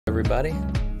everybody.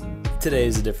 Today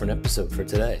is a different episode for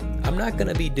today. I'm not going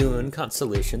to be doing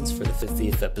constellations for the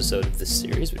 50th episode of this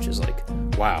series, which is like,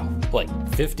 wow, like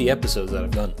 50 episodes that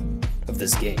I've done of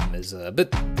this game is a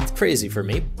bit crazy for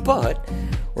me, but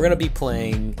we're going to be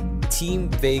playing Team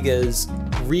Vega's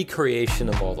recreation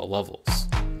of all the levels.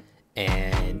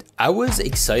 And I was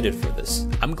excited for this.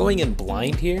 I'm going in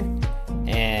blind here,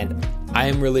 and I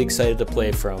am really excited to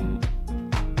play from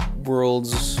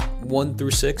worlds 1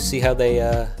 through 6, see how they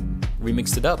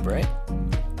remixed it up, right?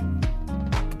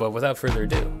 But without further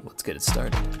ado, let's get it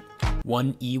started.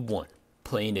 1E1,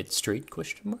 playing it straight,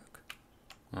 question mark?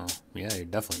 Oh, yeah, you're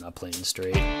definitely not playing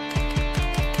straight.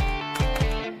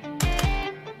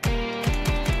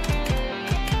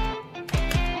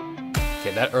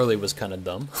 Okay, that early was kind of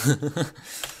dumb.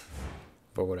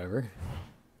 But whatever.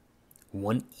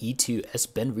 1E2,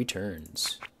 S-Ben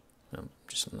returns. Oh,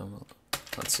 just normal.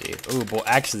 Let's see. Oh, boy,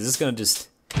 actually, this is gonna just...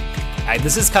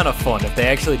 this is kind of fun if they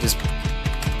actually just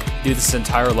do this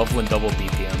entire level in double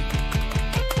BPM.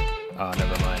 Oh,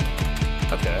 never mind.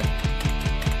 Okay.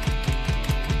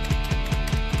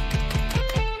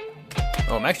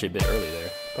 Oh, I'm actually a bit early there.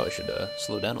 Probably should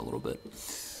slow down a little bit.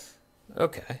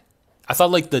 Okay. I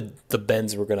thought like the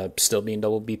bends were gonna still be in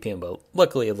double BPM, but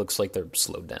luckily it looks like they're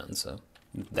slowed down, so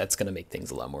that's gonna make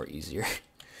things a lot more easier.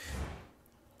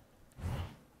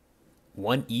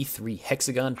 1E3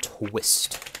 hexagon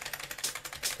twist.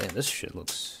 Man, this shit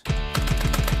looks...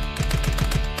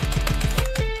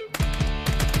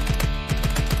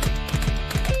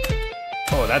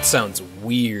 Oh, that sounds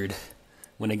weird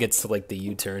when it gets to like the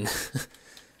U-turn.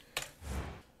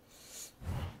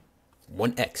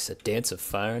 1X, a dance of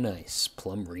fire and ice,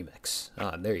 Plum remix.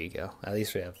 Ah, there you go. At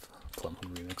least we have Plum who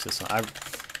remixes this.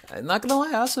 I'm not gonna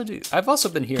lie, I've also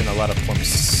been hearing a lot of Plum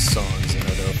songs in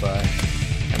Odo-Fi.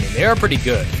 I mean, they are pretty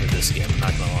good for this game, I'm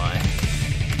not gonna lie.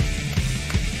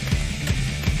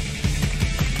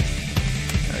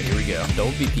 Alright, here we go.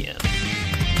 Double BPM.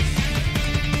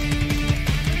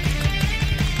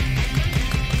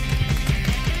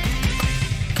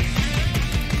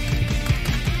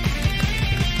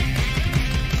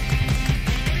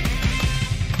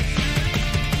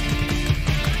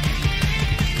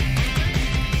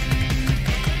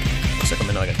 Looks like I'm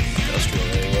in like an industrial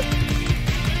area.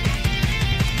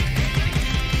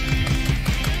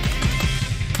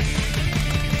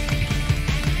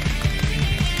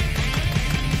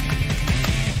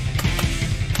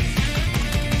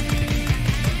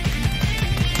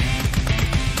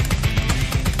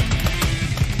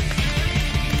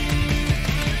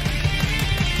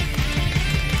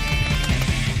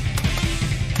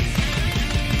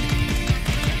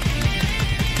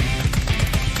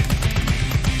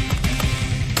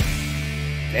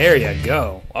 There you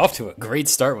go. Off to a great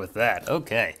start with that.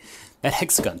 Okay. That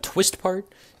hexagon twist part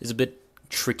is a bit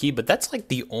tricky, but that's like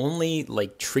the only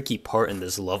like tricky part in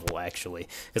this level actually.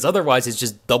 Because otherwise it's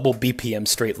just double BPM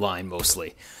straight line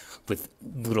mostly with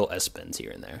little S-bends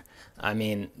here and there. I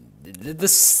mean,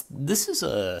 this is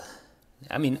a...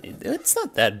 I mean, it's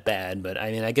not that bad, but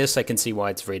I mean, I guess I can see why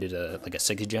it's rated like a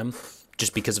 6 gem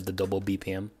just because of the double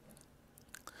BPM.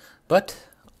 But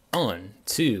on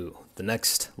to the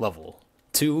next level.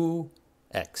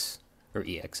 2X, or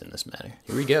EX in this matter.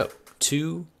 Here we go.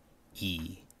 2E1.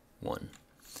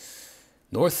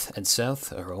 North and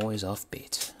south are always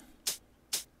offbeat.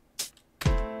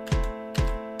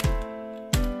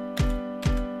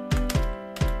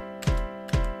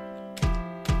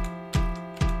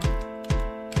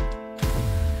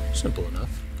 Simple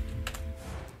enough.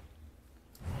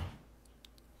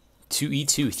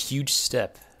 2E2, huge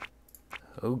step.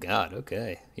 Oh god,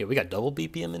 okay. Yeah, we got double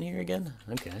BPM in here again?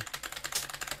 Okay.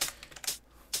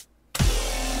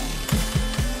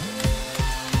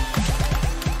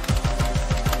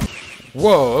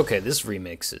 Whoa, okay, this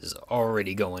remix is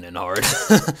already going in hard.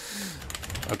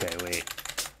 Okay, wait.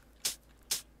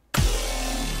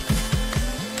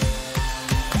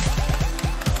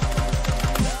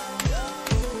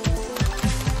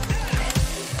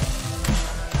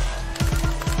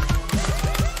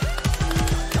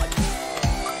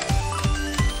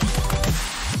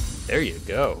 There you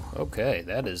go. Okay,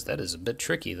 that is a bit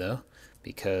tricky though,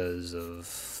 because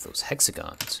of those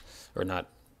hexagons, or not?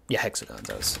 Yeah,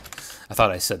 hexagons. I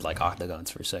thought I said like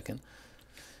octagons for a second.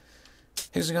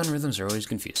 Hexagon rhythms are always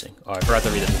confusing. Oh, I forgot to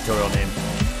read the tutorial name.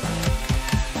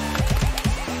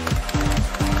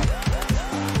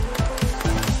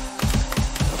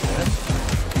 Okay.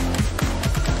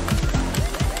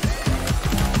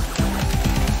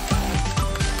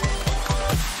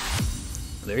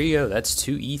 There you go. That's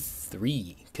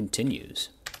 2E3. Continues.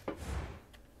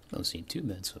 Don't seem too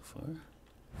bad so far.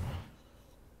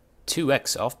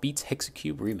 2X Offbeats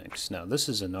Hexacube Remix. Now, this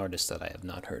is an artist that I have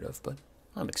not heard of, but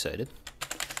I'm excited.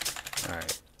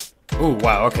 Alright. Ooh,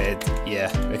 wow, okay.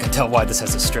 Yeah, I can tell why this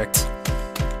has a strict.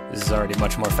 This is already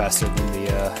much more faster than the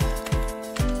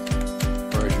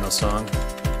original song.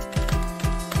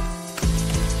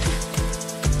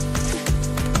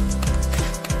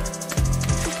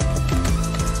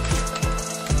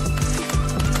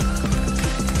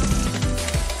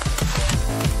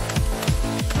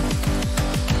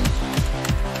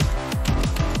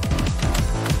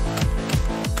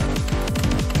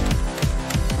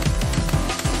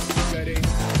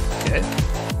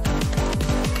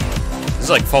 This is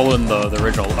like following the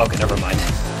original. Okay, never mind.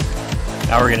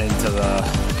 Now we're getting into the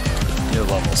new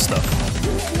level stuff.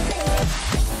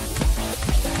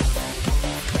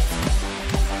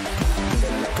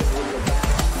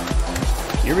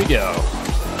 Here we go.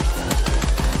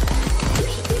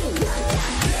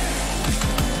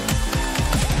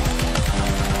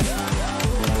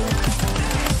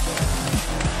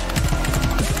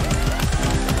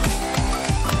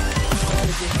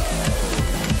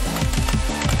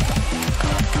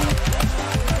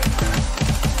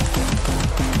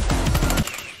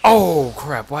 Oh,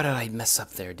 crap. Why did I mess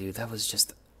up there, dude? That was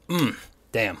just...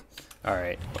 Damn.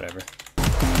 Alright, whatever.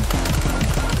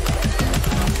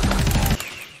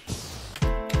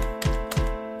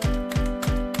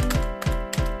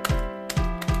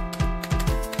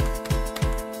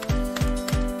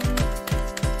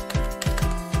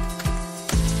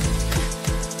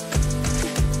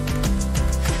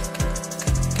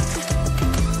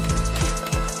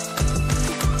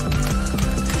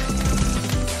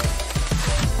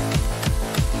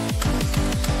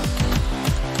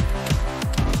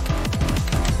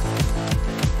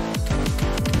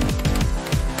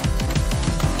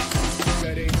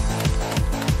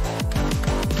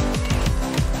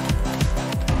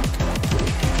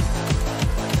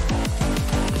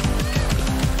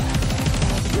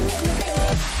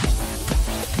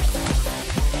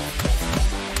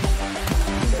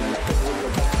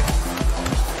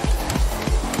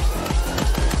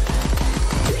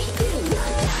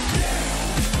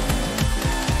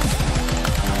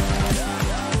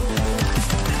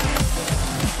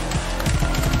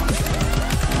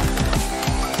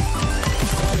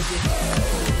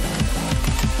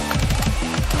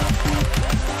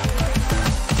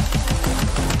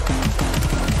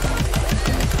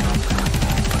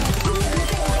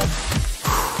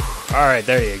 Alright,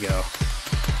 there you go.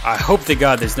 I hope to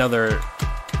God there's another...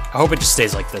 I hope it just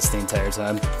stays like this the entire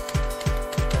time.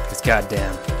 Because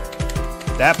goddamn,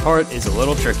 that part is a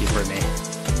little tricky for me.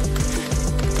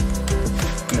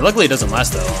 I mean, luckily it doesn't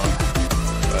last that long.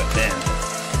 But damn.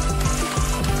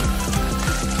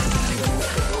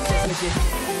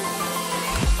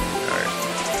 Alright.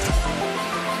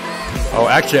 Oh,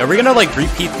 actually, are we gonna like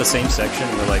repeat the same section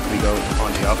where like we go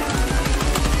on the up?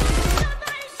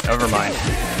 Never mind.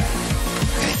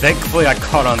 Thankfully, I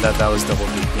caught on that was double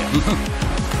BPM.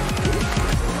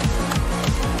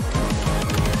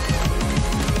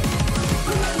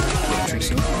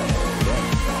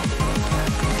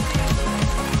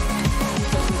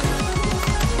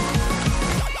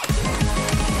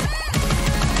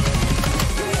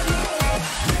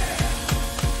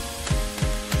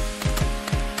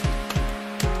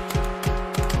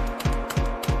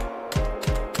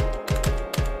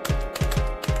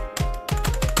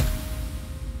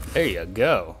 There you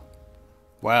go.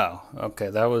 Wow. Okay,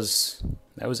 that was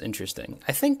interesting.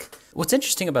 I think what's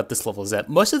interesting about this level is that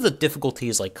most of the difficulty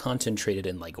is like concentrated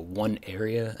in like one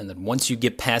area, and then once you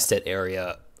get past that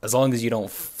area, as long as you don't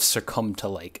succumb to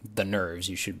like the nerves,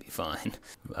 you should be fine.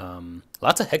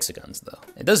 Lots of hexagons though.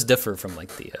 It does differ from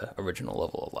like the original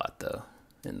level a lot though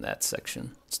in that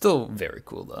section. Still very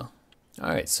cool though.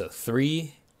 All right, so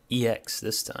 3EX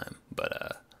this time,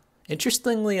 but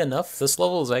interestingly enough, this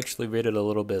level is actually rated a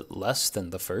little bit less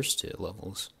than the first two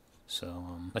levels.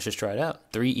 So let's just try it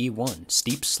out. 3E1,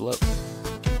 Steep Slope.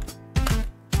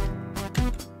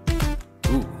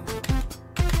 Ooh.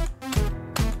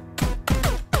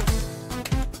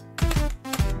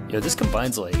 Yo, this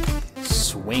combines like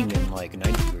swing and like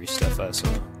 90-degree stuff also.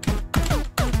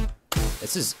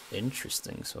 This is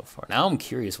interesting so far. Now I'm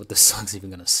curious what this song's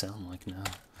even gonna sound like now.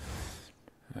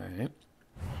 Alright.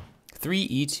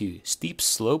 3E2, Steep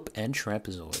Slope and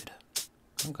Trapezoid.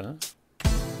 Okay.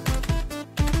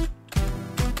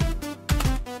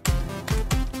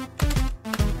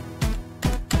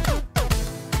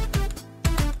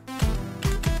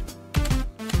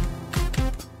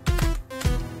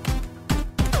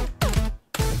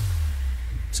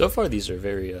 So far, these are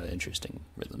very interesting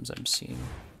rhythms I'm seeing.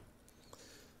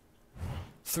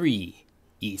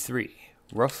 3E3,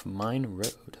 Rough Mine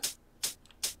Road.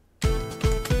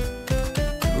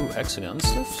 Ooh, hexagon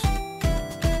stuff.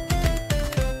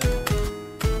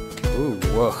 Ooh,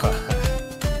 whoa.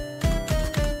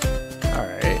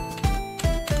 Alright.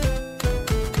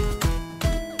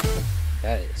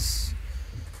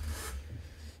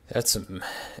 That's some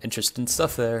interesting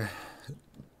stuff there.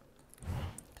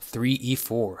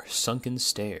 3E4, Sunken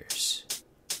Stairs.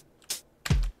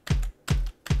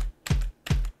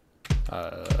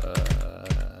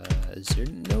 Is there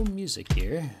no music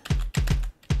here?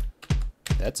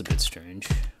 That's a bit strange.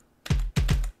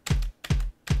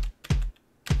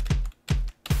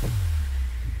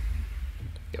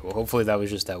 Yeah, well, hopefully that was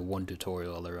just that one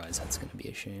tutorial, otherwise that's gonna be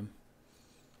a shame.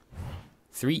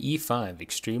 3E5,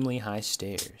 Extremely High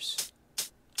Stairs.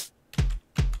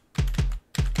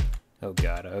 Oh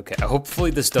god, okay.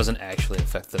 Hopefully this doesn't actually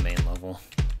affect the main level.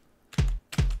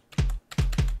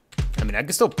 I mean, I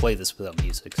can still play this without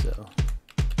music, so...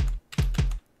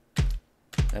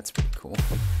 That's pretty cool.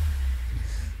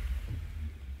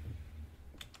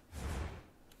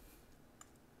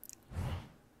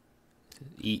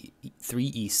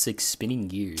 3E6, Spinning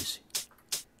Gears.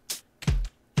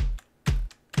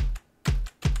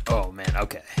 Oh man,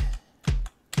 okay.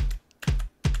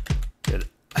 Good.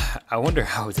 I wonder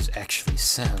how this actually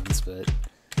sounds, but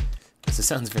it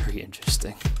sounds very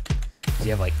interesting.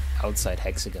 You have like outside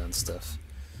hexagon stuff.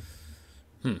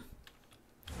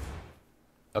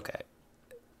 Okay.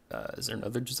 Is there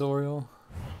another tutorial?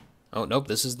 Oh nope,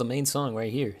 this is the main song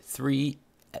right here.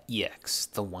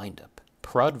 3EX, The Wind Up.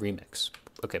 Prod Remix.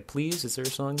 Okay, please, is there a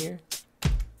song here?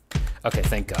 Okay,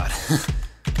 thank God.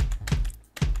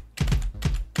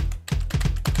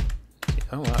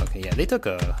 Oh wow, okay, yeah, they took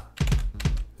a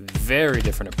very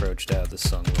different approach to how this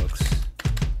song looks.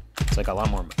 It's like a lot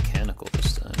more mechanical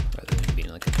this time, rather than being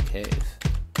like a cave.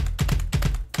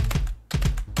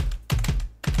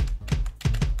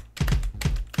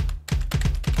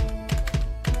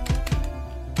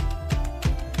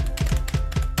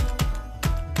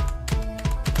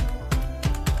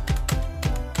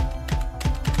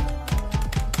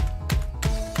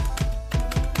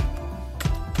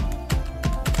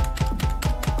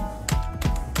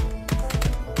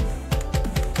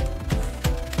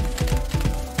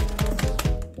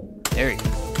 There you go.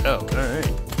 Oh,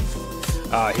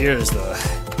 alright. Here's the...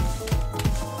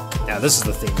 Now, this is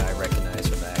the theme I recognize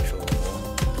from the actual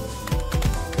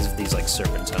level. Because of these, like,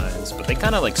 serpentines. But they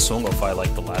kind of, like, songify,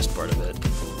 like, the last part of it.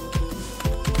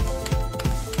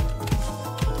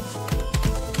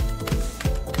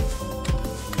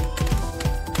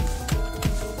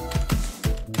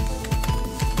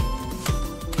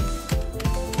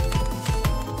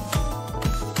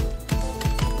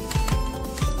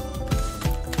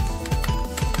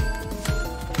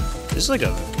 This is like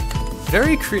a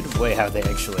very creative way how they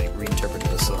actually reinterpreted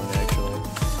this song, actually.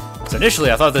 So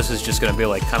initially I thought this was just going to be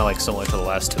like kind of like similar to the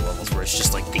last two levels, where it's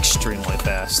just like extremely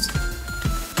fast.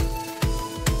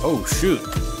 Oh shoot.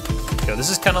 Yo, this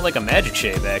is kind of like a magic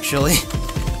shape, actually.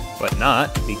 But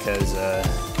not, because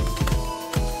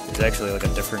there's actually like a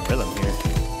different rhythm here.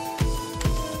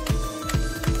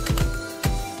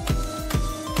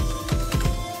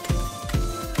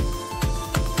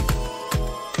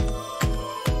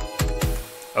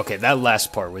 Okay, that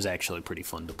last part was actually pretty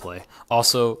fun to play.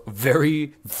 Also,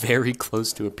 very, very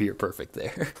close to a peer perfect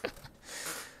there.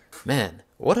 Man,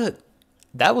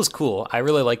 that was cool. I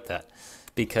really liked that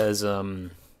because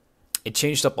it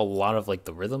changed up a lot of like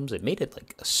the rhythms. It made it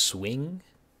like a swing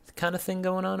kind of thing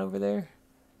going on over there,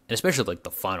 and especially like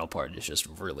the final part is just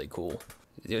really cool.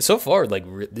 So far, like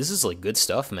this is like good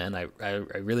stuff, man. I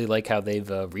really like how they've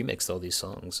remixed all these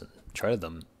songs and tried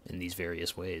them in these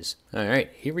various ways. All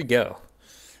right, here we go.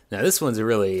 Now this one's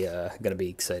really gonna be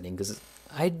exciting because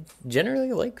I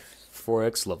generally like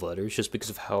 4X love letters just because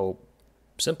of how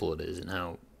simple it is and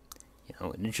how, you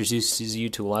know, it introduces you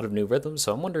to a lot of new rhythms.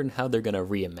 So I'm wondering how they're gonna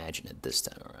reimagine it this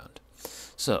time around.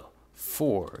 So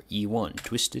 4E1,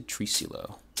 Twisted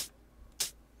Tricilo.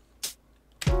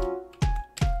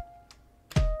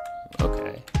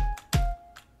 Okay.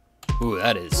 Ooh,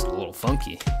 that is a little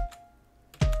funky.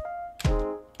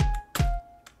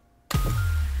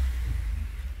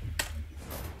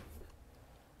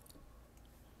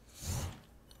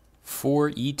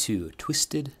 4E2,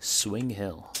 Twisted Swing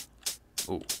Hill.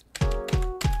 Ooh.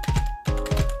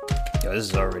 Yo, this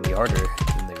is already harder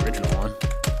than the original one.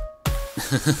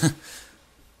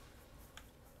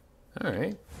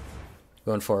 Alright.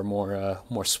 Going for a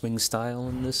more swing style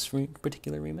in this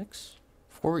particular remix.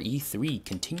 4E3,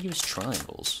 Continuous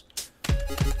Triangles.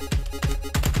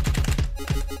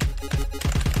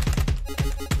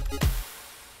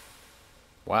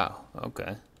 Wow,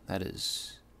 okay. That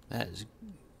is a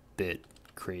bit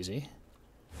crazy.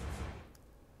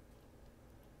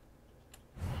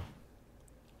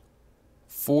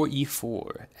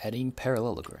 (4e4), adding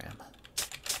parallelogram.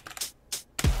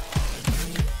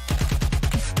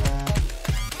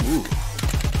 Ooh.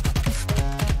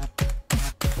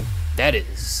 That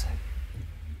is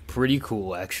pretty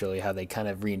cool, actually, how they kind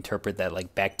of reinterpret that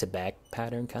like back-to-back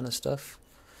pattern kind of stuff.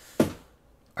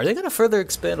 Are they going to further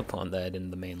expand upon that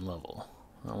in the main level?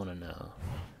 I want to know.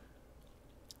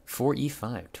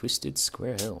 4e5, twisted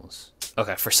square hills.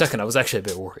 Okay, for a second I was actually a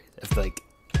bit worried if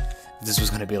this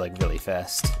was going to be like really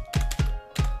fast.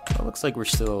 It looks like we're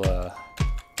still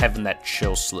having that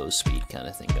chill slow speed kind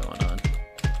of thing going on.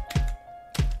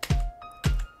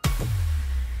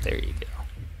 There you go.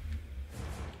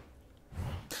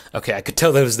 Okay, I could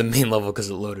tell that was the main level because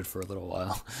it loaded for a little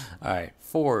while. Alright,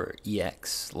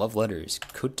 4EX, Love Letters,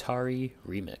 Kotari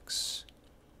Remix.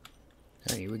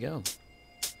 Alright, here we go.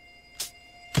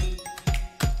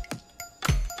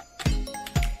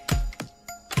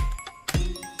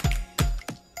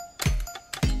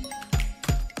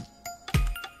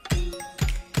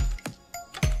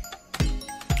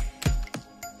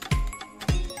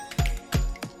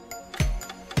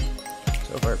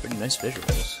 So far, pretty nice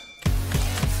visuals.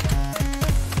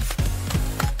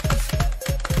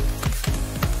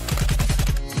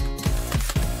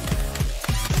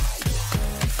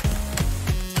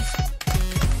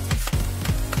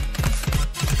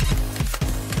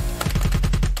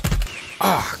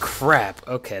 Ah, crap.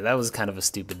 Okay, that was kind of a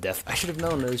stupid death. I should have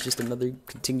known it was just another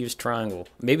continuous triangle.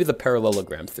 Maybe the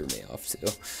parallelogram threw me off, too.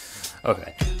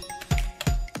 Okay.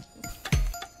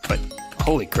 But,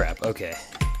 holy crap, okay.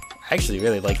 I actually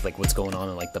really like what's going on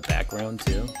in like the background,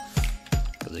 too.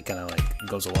 Because it kind of like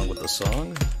goes along with the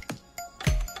song.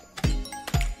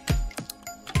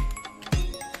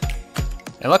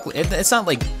 And luckily, it's not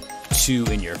like too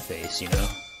in your face, you know?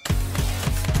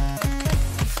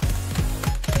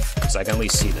 So I can at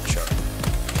least see the chart.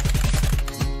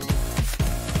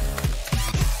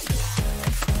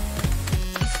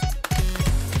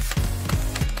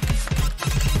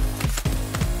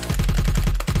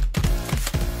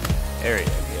 There you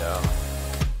go.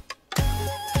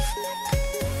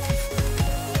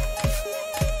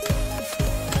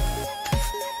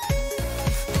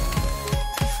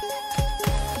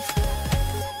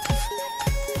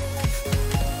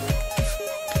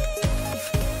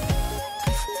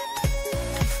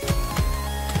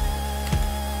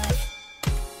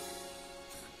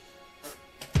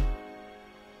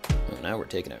 Now we're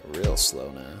taking it real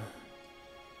slow now.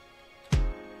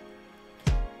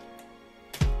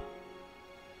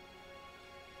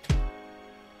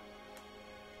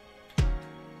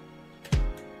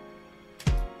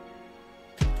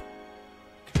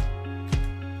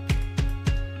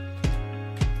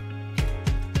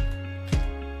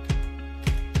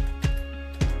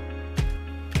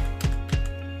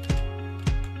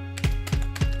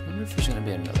 I wonder if there's gonna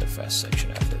be another fast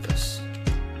section after this.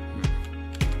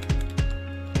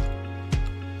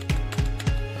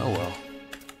 Oh well.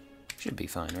 Should be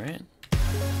fine, right?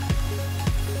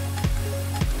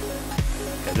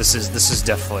 Yeah, this is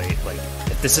definitely like,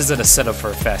 if this isn't a setup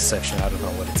for a fast section, I don't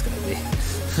know what it's gonna be.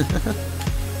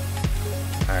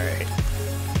 Alright.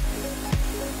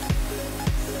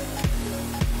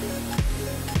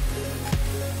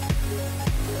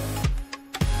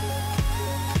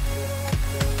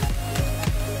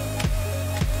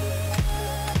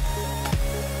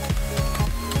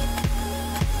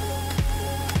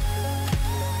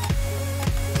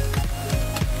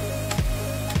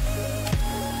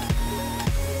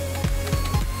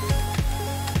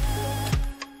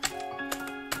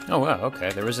 Oh wow,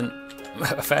 okay, there isn't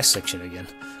a fast section again.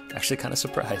 Actually kind of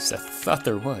surprised. I thought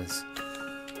there was.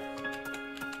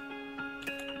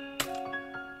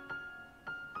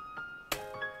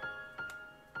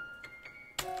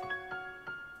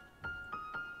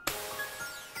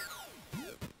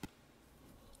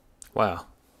 Wow.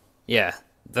 Yeah,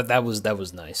 that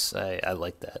was nice. I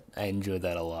like that. I enjoyed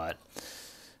that a lot.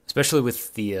 Especially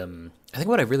with the I think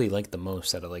what I really liked the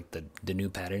most out of like the new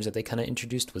patterns that they kind of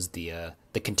introduced was the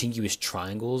contiguous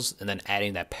triangles and then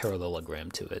adding that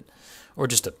parallelogram to it, or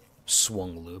just a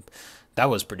swung loop. That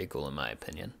was pretty cool in my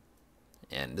opinion.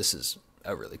 And this is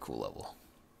a really cool level.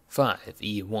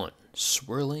 5E1,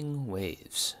 swirling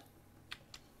waves.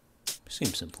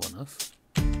 Seems simple enough.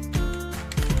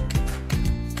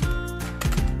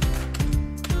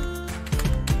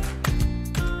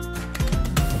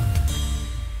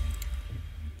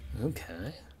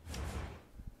 Okay.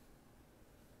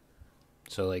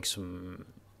 So like some,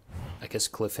 I guess,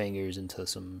 cliffhangers into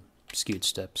some skewed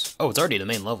steps. Oh, it's already the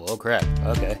main level. Oh, crap.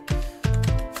 Okay.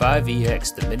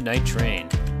 5EX, the Midnight Train.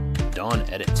 Dawn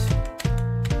Edit.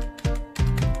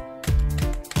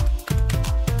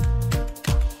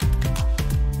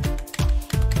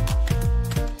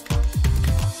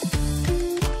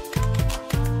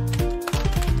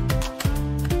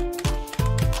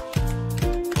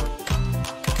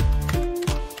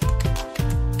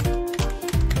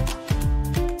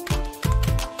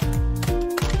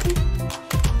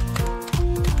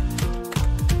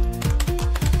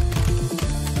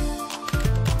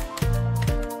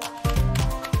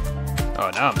 Oh,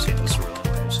 now I'm seeing the swirling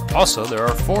waves. Also, there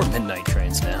are 4 midnight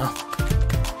trains now.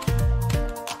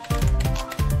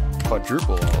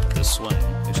 Quadruple this swing,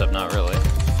 except not really.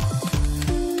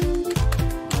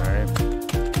 Alright.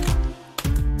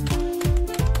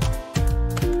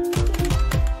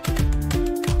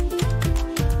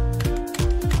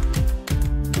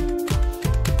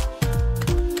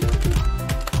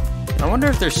 I wonder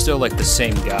if there's still like the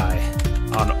same guy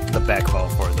on the back of all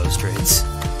 4 of those trains.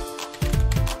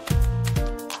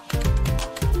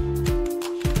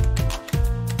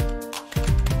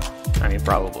 I mean,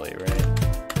 probably, right?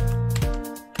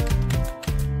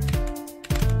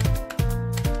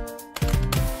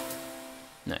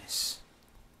 Nice.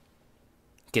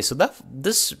 Okay, so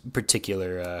this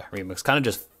particular remix kind of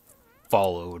just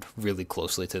followed really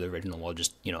closely to the original while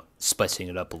just, you know, spicing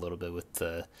it up a little bit with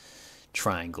the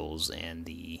triangles and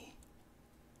the,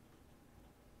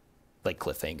 like,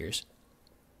 cliffhangers.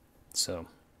 So,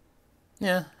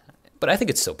 yeah. But I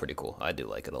think it's still pretty cool. I do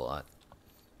like it a lot.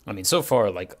 I mean, so far,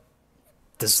 like,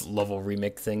 this level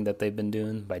remake thing that they've been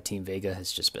doing by Team Vega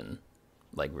has just been,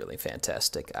 like, really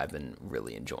fantastic. I've been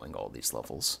really enjoying all these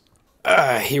levels.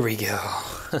 Here we go.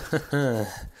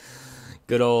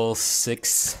 Good old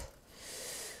 6X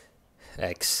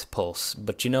Pulse.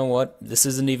 But you know what? This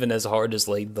isn't even as hard as,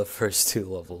 like, the first 2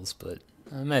 levels, but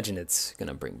I imagine it's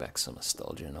gonna bring back some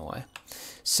nostalgia in a way.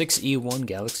 6E1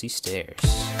 Galaxy Stairs.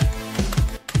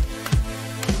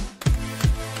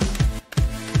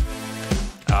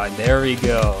 There we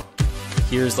go.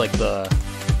 Here's like the...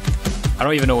 I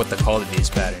don't even know what to call these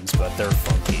patterns, but they're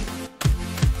funky.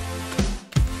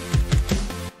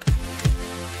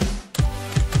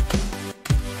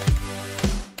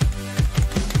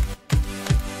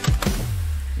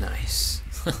 Nice.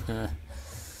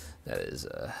 That is...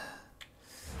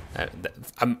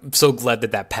 I'm so glad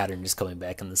that pattern is coming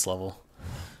back in this level.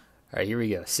 Alright, here we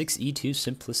go. 6E2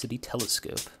 Simplicity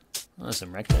Telescope. Oh,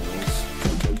 some rectangles.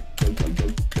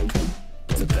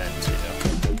 With a bend, too.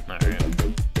 Alright.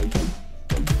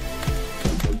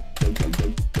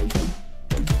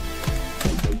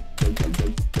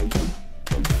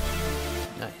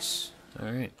 Nice.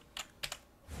 Alright.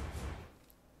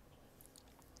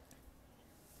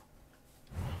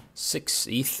 Six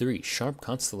E3 Sharp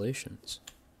Constellations.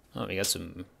 Oh, we got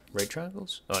some right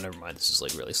triangles? Oh, never mind. This is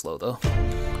like really slow though.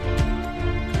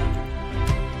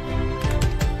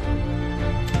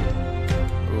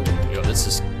 This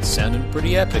is sounding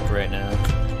pretty epic right now.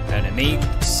 And it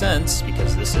makes sense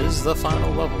because this is the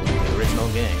final level of the original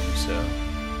game, so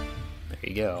there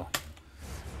you go.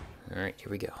 Alright, here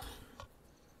we go.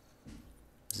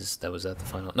 Was that the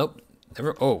final? Nope.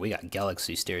 Never. Oh, we got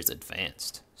Galaxy Stairs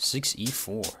Advanced.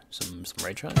 6E4. Some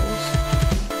right triangles.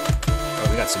 Oh,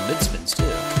 we got some mid spins too.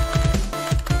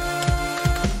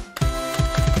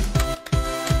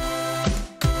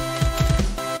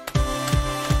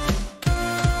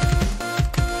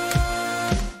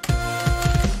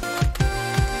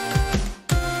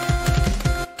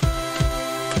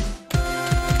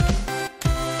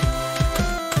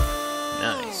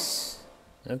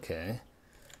 Okay.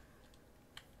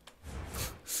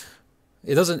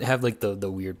 It doesn't have like the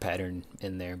weird pattern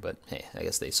in there, but hey, I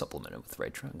guess they supplement it with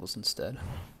right triangles instead.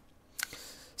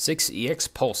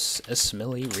 6EX Pulse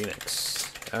Esmili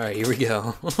Remix. Alright, here we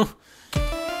go.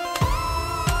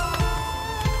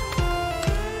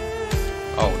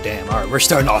 Oh damn, alright, we're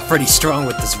starting off pretty strong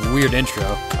with this weird intro.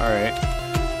 Alright.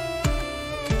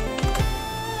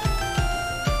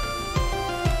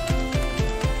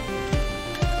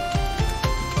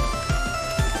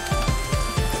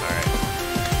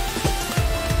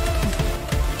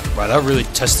 Wow, that really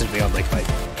tested me on like my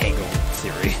angle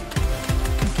theory.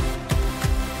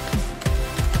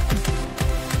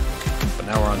 But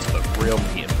now we're on to the real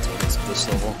meat and potatoes of this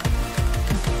level.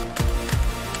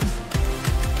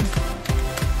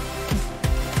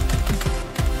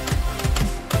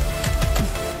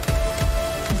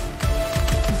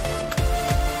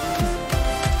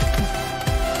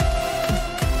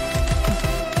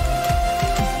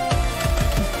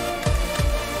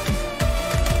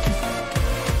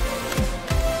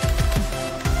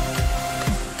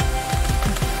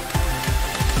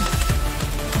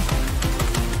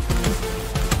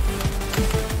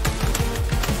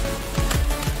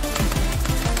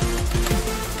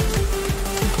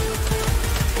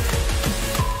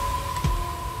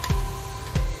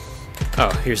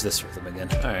 here's this rhythm again.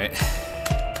 Alright.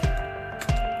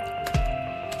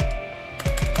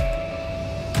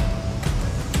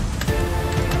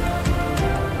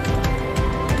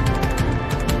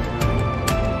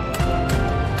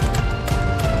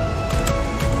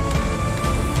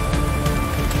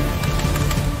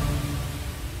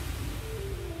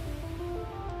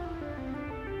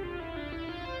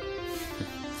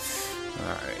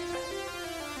 Alright.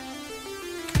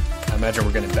 I imagine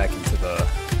we're getting back into the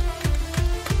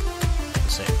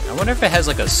same. I wonder if it has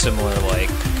like a similar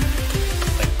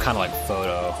kind of like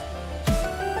photo.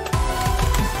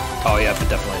 Oh yeah, it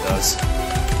definitely does.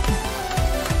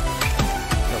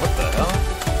 Yeah, what the hell?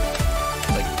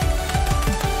 Like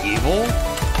evil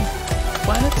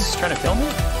planets trying to kill me?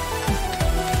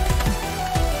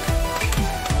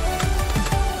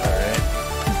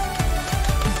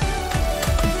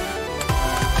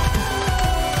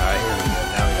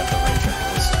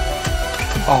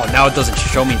 Oh, now it doesn't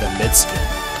show me the mid-spin.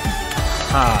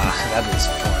 Ah, that was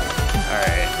fun.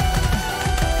 Alright.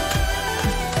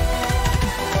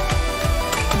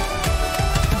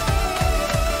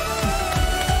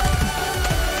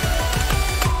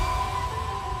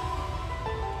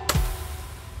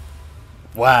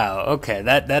 Wow, okay,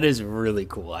 that is really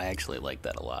cool. I actually like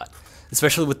that a lot.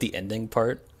 Especially with the ending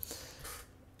part.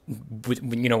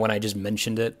 You know, when I just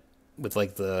mentioned it. With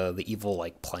like the evil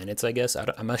like planets, I guess.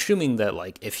 I'm assuming that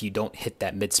like if you don't hit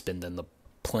that mid-spin, then the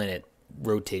planet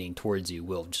rotating towards you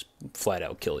will just flat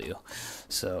out kill you.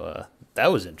 So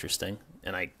that was interesting,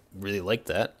 and I really liked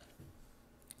that.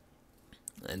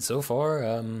 And so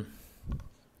far,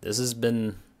 this has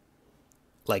been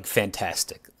like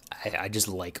fantastic. I just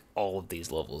like all of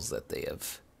these levels that they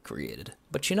have created.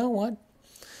 But you know what?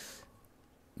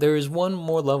 There is one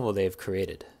more level they've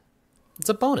created. It's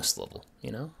a bonus level,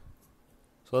 you know?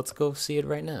 So let's go see it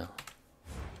right now.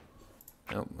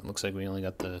 Oh, it looks like we only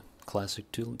got the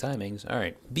classic 2 timings.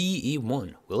 Alright,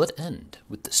 BE1. Will it end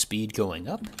with the speed going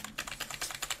up?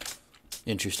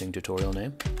 Interesting tutorial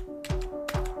name.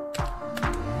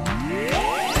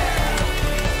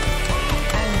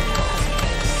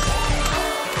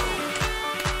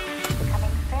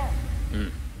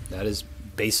 That is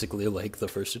basically like the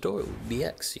first tutorial,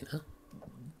 BX, you know?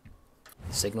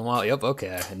 Signal out, yep,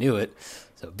 okay, I knew it.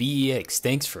 So BEX,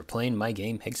 thanks for playing my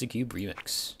game Hexacube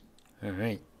Remix.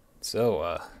 Alright,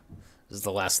 so this is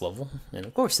the last level, and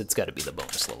of course it's gotta be the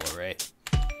bonus level, right?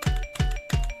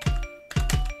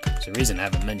 There's a reason I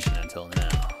haven't mentioned it until now.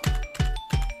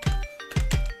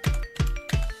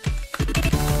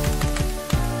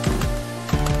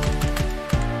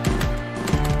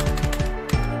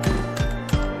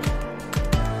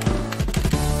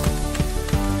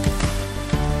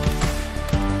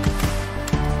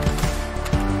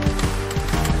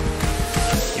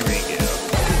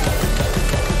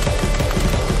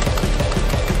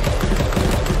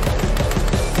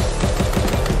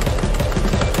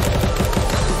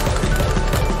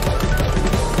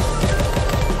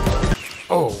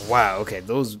 Oh, wow, okay,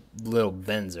 those little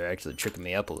bends are actually tricking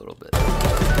me up a little bit.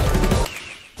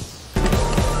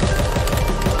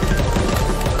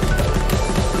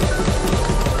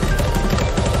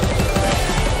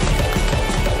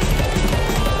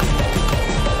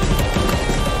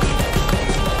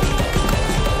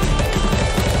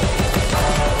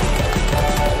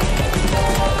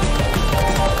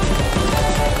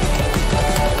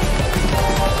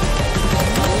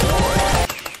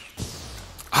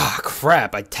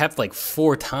 Crap, I tapped like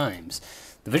 4 times.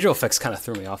 The visual effects kind of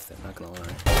threw me off there, not gonna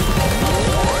lie.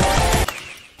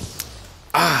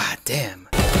 Ah, damn.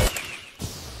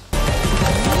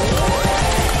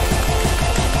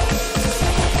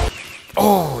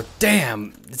 Oh,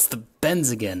 damn. It's the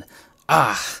bends again.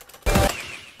 Ah.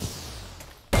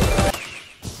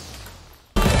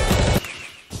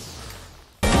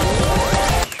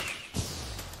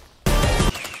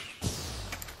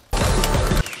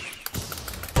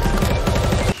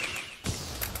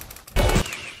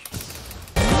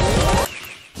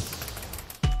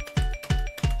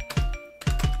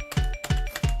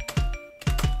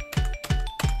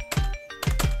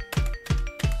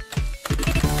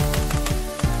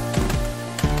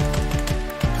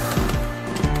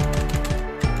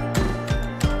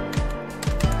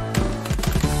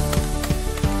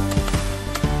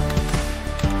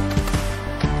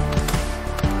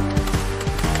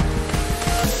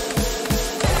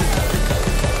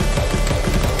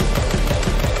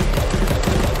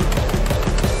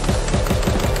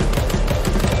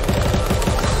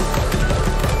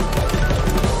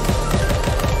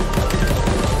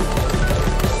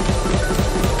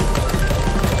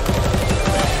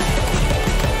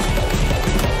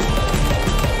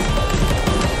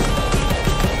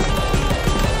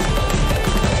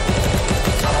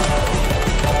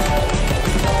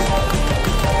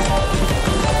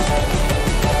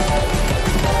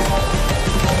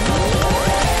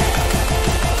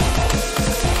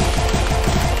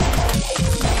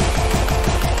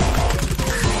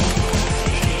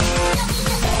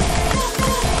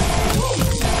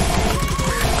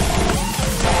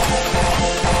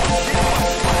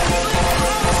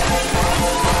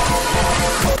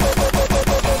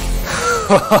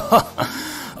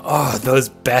 Oh, those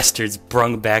bastards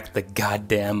brung back the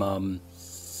goddamn,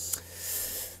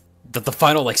 the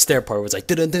final, like, stair part was like,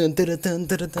 dun-dun-dun, dun-dun-dun,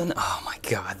 dun-dun-dun. Oh my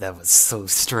god, that was so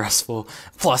stressful.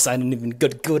 Plus, I didn't even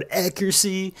get good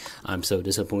accuracy. I'm so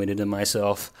disappointed in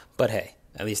myself. But hey,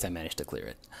 at least I managed to clear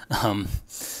it.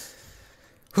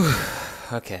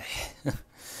 Okay.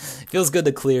 Feels good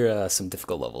to clear some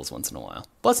difficult levels once in a while.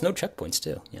 Plus, no checkpoints,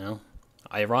 too, you know?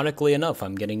 Ironically enough,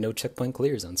 I'm getting no checkpoint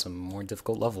clears on some more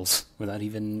difficult levels without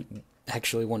even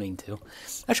actually wanting to.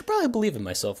 I should probably believe in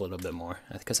myself a little bit more,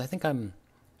 because I think I'm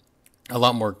a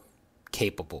lot more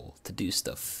capable to do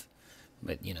stuff.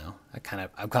 But, you know, I'm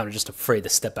kind of just afraid to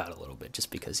step out a little bit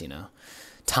just because, you know,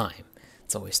 time.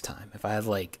 It's always time. If I had,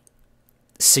 like,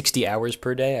 60 hours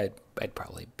per day, I'd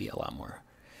probably be a lot more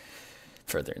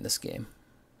further in this game.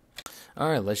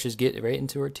 Alright, let's just get right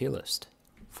into our tier list.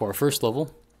 For our first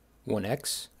level,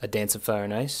 1X, A Dance of Fire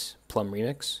and Ice, Plum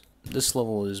Remix. This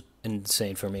level is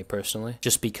insane for me personally,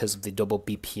 just because of the double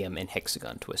BPM and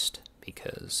hexagon twist.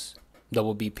 Because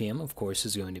double BPM, of course,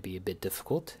 is going to be a bit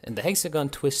difficult, and the hexagon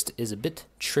twist is a bit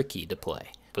tricky to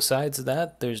play. Besides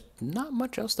that, there's not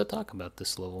much else to talk about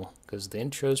this level, because the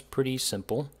intro is pretty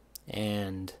simple,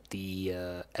 and the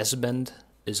S-bend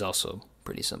is also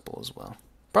pretty simple as well.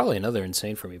 Probably another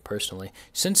insane for me personally,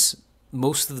 since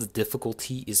most of the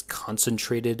difficulty is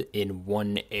concentrated in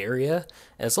one area.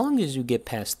 As long as you get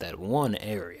past that one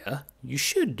area, you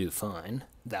should do fine.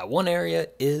 That one area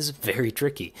is very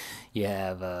tricky. You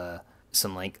have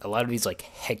some, like, a lot of these, like,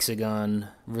 hexagon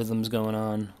rhythms going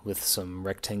on with some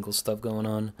rectangle stuff going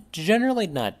on. Generally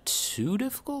not too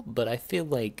difficult, but I feel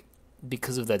like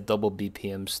because of that double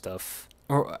BPM stuff,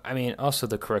 or, I mean, also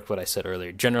to correct what I said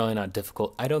earlier, generally not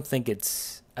difficult. I think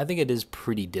it is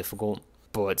pretty difficult.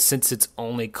 But since it's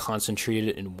only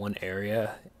concentrated in one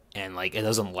area, and, like, it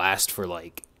doesn't last for,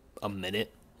 like, a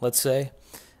minute, let's say,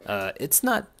 it's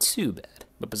not too bad.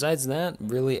 But besides that,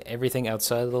 really everything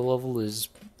outside of the level is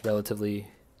relatively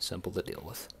simple to deal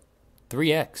with.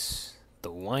 3X,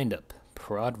 the Wind Up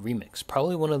Prod Remix.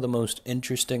 Probably one of the most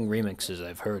interesting remixes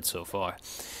I've heard so far.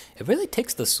 It really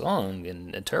takes the song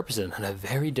and interprets it in a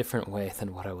very different way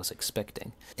than what I was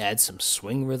expecting. It adds some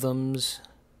swing rhythms,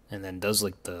 and then does,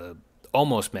 like, the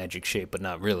almost magic shape, but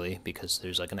not really, because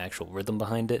there's, like, an actual rhythm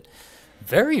behind it.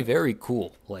 Very, very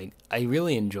cool. Like, I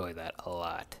really enjoy that a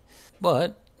lot.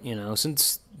 But, you know,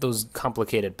 since those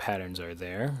complicated patterns are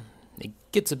there, it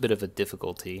gets a bit of a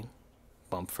difficulty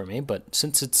bump for me, but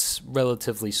since it's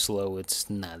relatively slow, it's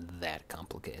not that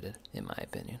complicated, in my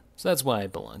opinion. So that's why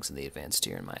it belongs in the advanced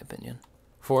tier, in my opinion.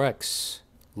 4X,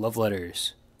 Love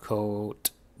Letters,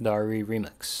 Dari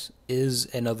Remix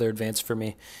is another advance for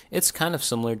me. It's kind of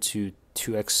similar to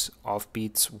 2X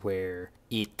Offbeats, where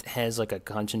it has, like, a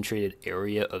concentrated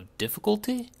area of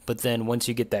difficulty, but then once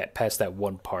you get that past that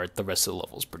one part, the rest of the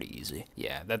level is pretty easy.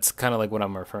 Yeah, that's kind of like what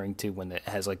I'm referring to when it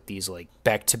has, like, these, like,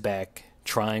 back-to-back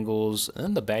triangles, and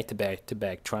then the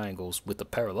back-to-back-to-back triangles with a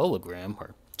parallelogram,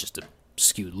 or just a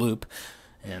skewed loop,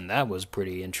 and that was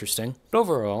pretty interesting. But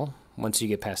overall, once you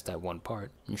get past that one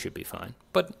part, you should be fine.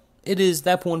 But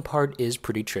that one part is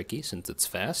pretty tricky since it's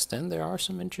fast, and there are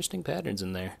some interesting patterns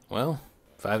in there. Well,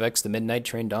 5X The Midnight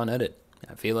Train Dawn Edit.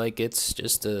 I feel like it's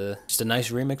just a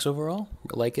nice remix overall.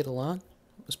 I like it a lot,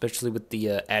 especially with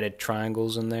the added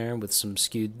triangles in there with some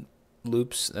skewed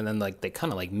loops, and then, like, they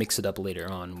kind of, like, mix it up later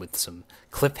on with some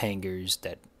cliffhangers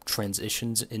that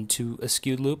transitions into a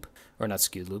skewed loop, or not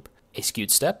skewed loop, a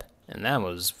skewed step, and that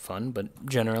was fun. But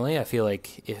generally, I feel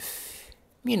like if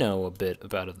you know a bit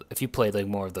about it, if you played, like,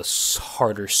 more of the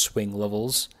harder swing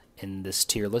levels in this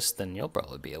tier list, then you'll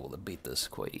probably be able to beat this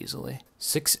quite easily.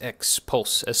 6X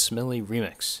Pulse Esmilly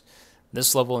Remix.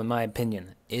 This level, in my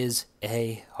opinion, is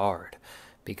hard,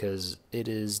 because it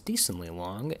is decently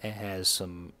long. It has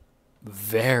some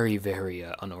very, very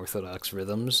unorthodox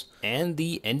rhythms, and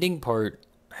the ending part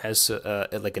has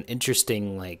like, an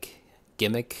interesting, like,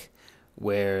 gimmick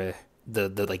where the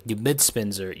like, the mid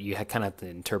spins you kind of have to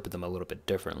interpret them a little bit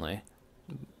differently.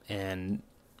 And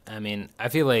I mean, I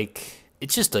feel like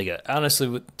it's just, like,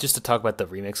 honestly, just to talk about the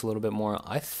remix a little bit more,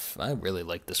 I really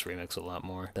like this remix a lot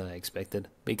more than I expected,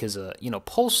 because you know,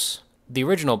 Pulse, the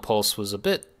original Pulse was a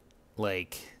bit,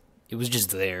 like, it was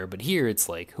just there, but here it's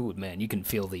like, ooh, man, you can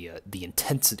feel the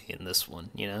intensity in this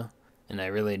one, you know? And I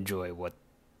really enjoy what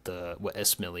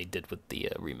Esmilly did with the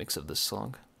remix of this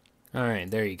song.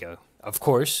 Alright, there you go. Of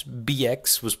course,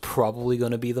 BX was probably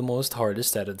going to be the most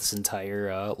hardest out of this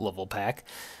entire level pack.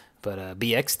 But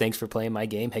BX, thanks for playing my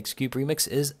game. Hexcube Remix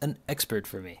is an expert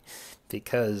for me.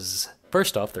 Because,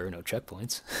 first off, there are no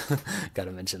checkpoints.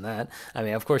 Gotta mention that. I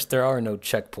mean, of course, there are no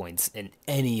checkpoints in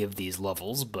any of these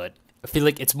levels, but I feel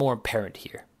like it's more apparent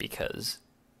here because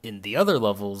in the other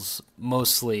levels,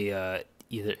 mostly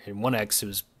either in 1X it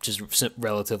was just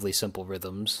relatively simple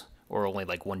rhythms or only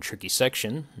like one tricky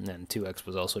section, and then 2X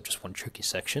was also just one tricky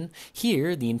section.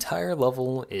 Here, the entire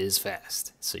level is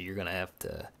fast, so you're gonna have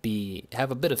to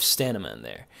have a bit of stamina in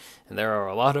there. And there are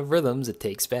a lot of rhythms it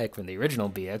takes back from the original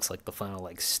BX, like the final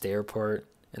like stair part,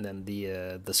 and then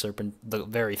the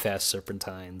very fast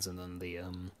serpentines, and then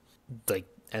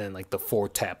the 4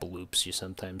 tap loops you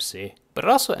sometimes see. But it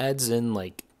also adds in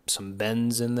like some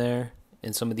bends in there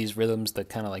in some of these rhythms that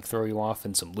kind of like throw you off,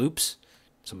 in some loops,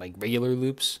 some like regular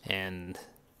loops. And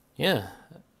yeah,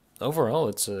 overall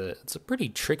it's a pretty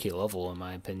tricky level in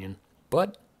my opinion.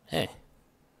 But hey,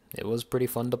 it was pretty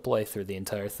fun to play through the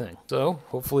entire thing. So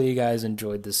hopefully you guys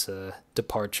enjoyed this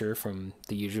departure from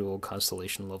the usual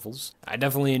Constellation levels. I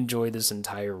definitely enjoyed this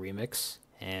entire remix.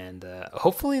 And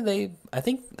hopefully I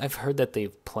think I've heard that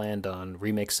they've planned on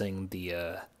remixing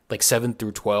the like 7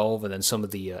 through 12 and then some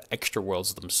of the extra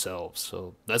worlds themselves.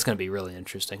 So that's going to be really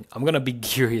interesting. I'm going to be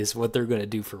curious what they're going to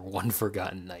do for One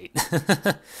Forgotten Night.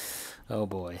 Oh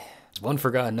boy. One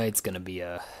Forgotten Night's going to be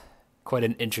quite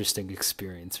an interesting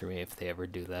experience for me if they ever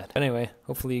do that. Anyway,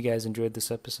 hopefully you guys enjoyed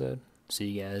this episode. See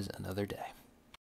you guys another day.